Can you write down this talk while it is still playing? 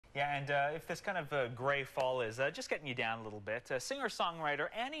Yeah, and if this kind of gray fall is just getting you down a little bit, singer-songwriter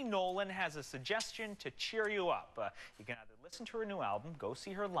Annie Nolan has a suggestion to cheer you up. You can either listen to her new album, go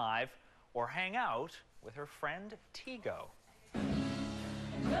see her live, or hang out with her friend TEEGO.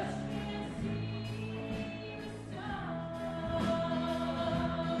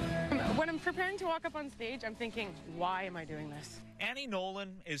 When I'm preparing to walk up on stage, I'm thinking, why am I doing this? Annie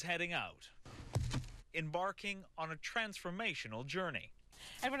Nolan is heading out, embarking on a transformational journey.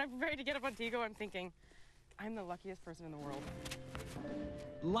 And when I'm preparing to get up on TEEGO, I'm thinking, I'm the luckiest person in the world.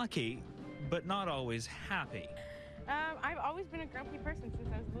 Lucky, but not always happy. I've always been a grumpy person since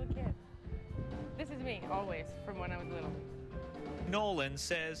I was a little kid. This is me, always, from when I was little. Nolan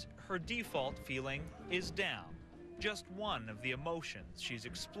says her default feeling is down. Just one of the emotions she's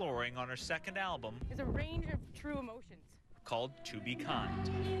exploring on her second album. There's a range of true emotions. Called To Be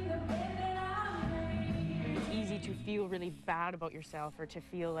Kind. It's easy to feel really bad about yourself or to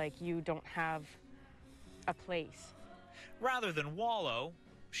feel like you don't have a place. Rather than wallow,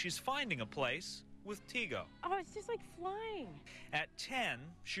 she's finding a place with TEEGO. Oh, it's just like flying. At 10,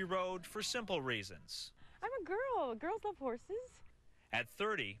 she rode for simple reasons. I'm a girl. Girls love horses. At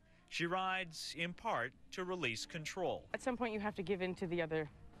 30, she rides in part to release control. At some point, you have to give in to the other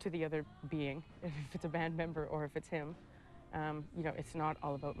being, if it's a band member or if it's him. You know, it's not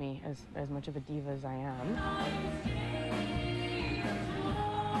all about me as much of a diva as I am.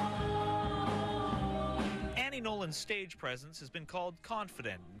 Annie Nolan's stage presence has been called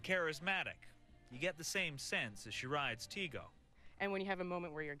confident and charismatic. You get the same sense as she rides TEEGO. And when you have a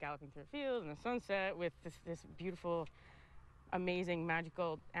moment where you're galloping through a field in the sunset with this beautiful, amazing,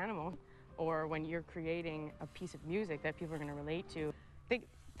 magical animal, or when you're creating a piece of music that people are going to relate to,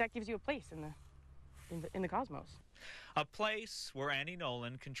 that gives you a place in the cosmos. A place where Annie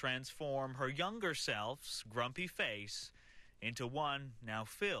Nolan can transform her younger self's grumpy face into one now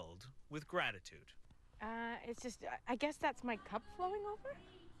filled with gratitude. It's just, I guess that's my cup flowing over?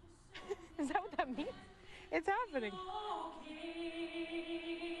 Is that what that means? It's happening.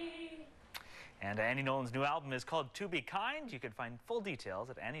 And Annie Nolan's new album is called To Be Kind. You can find full details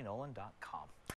at annienolan.com.